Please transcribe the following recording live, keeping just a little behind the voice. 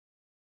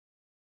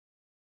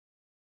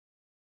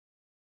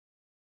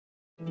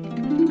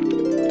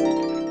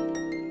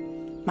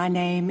My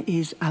name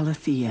is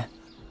Alethea.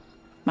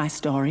 My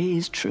story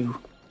is true.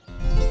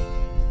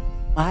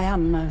 I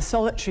am a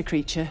solitary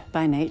creature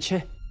by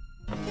nature.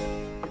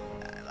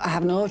 I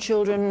have no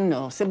children,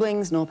 no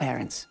siblings, no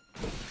parents.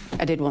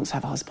 I did once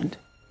have a husband.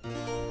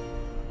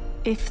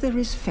 If there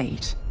is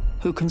fate,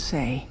 who can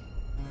say?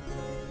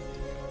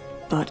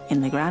 But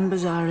in the Grand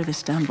Bazaar of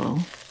Istanbul,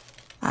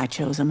 I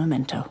chose a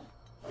memento.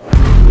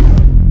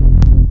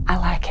 I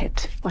like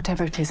it.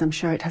 Whatever it is, I'm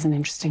sure it has an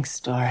interesting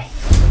story.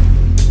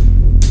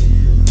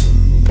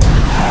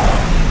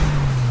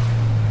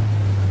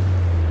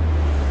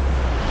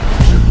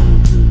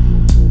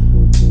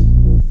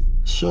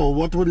 So,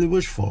 what will you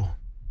wish for?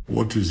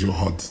 What is your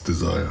heart's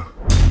desire?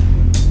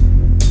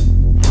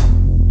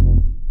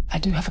 I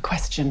do have a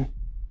question.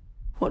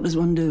 What does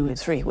one do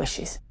with 3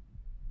 wishes?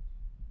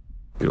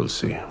 You'll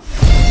see.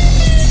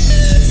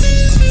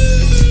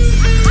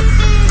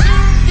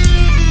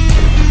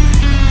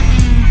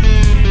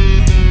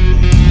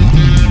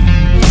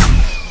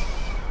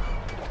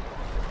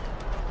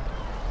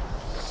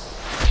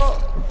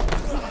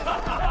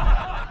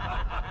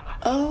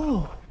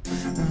 Oh.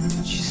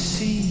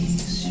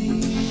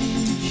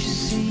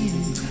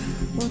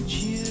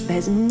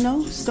 There's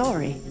no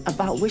story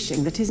about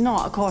wishing that is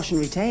not a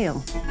cautionary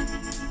tale.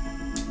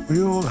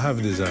 We all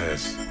have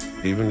desires,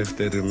 even if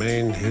they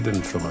remain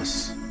hidden from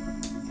us.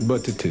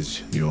 But it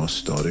is your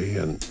story,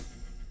 and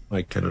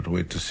I cannot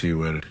wait to see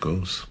where it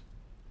goes.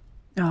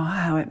 Oh,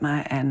 how it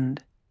might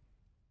end.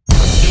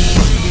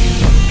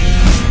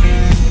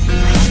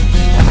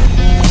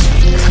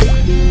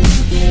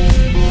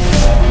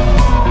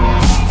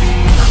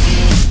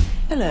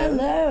 Hello.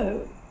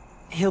 Hello.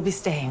 He'll be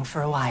staying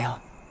for a while.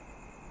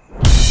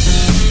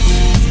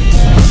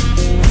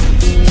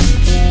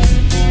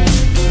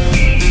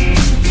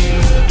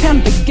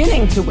 I'm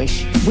beginning to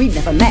wish we'd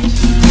never met.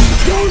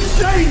 Don't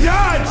say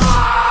that!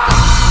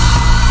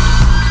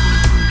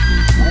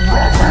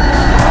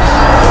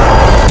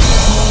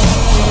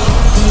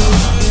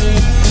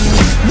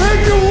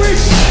 Make a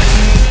wish!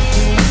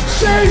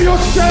 Save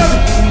yourself!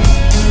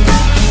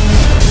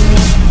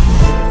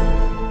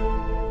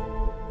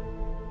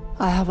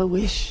 I have a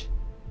wish.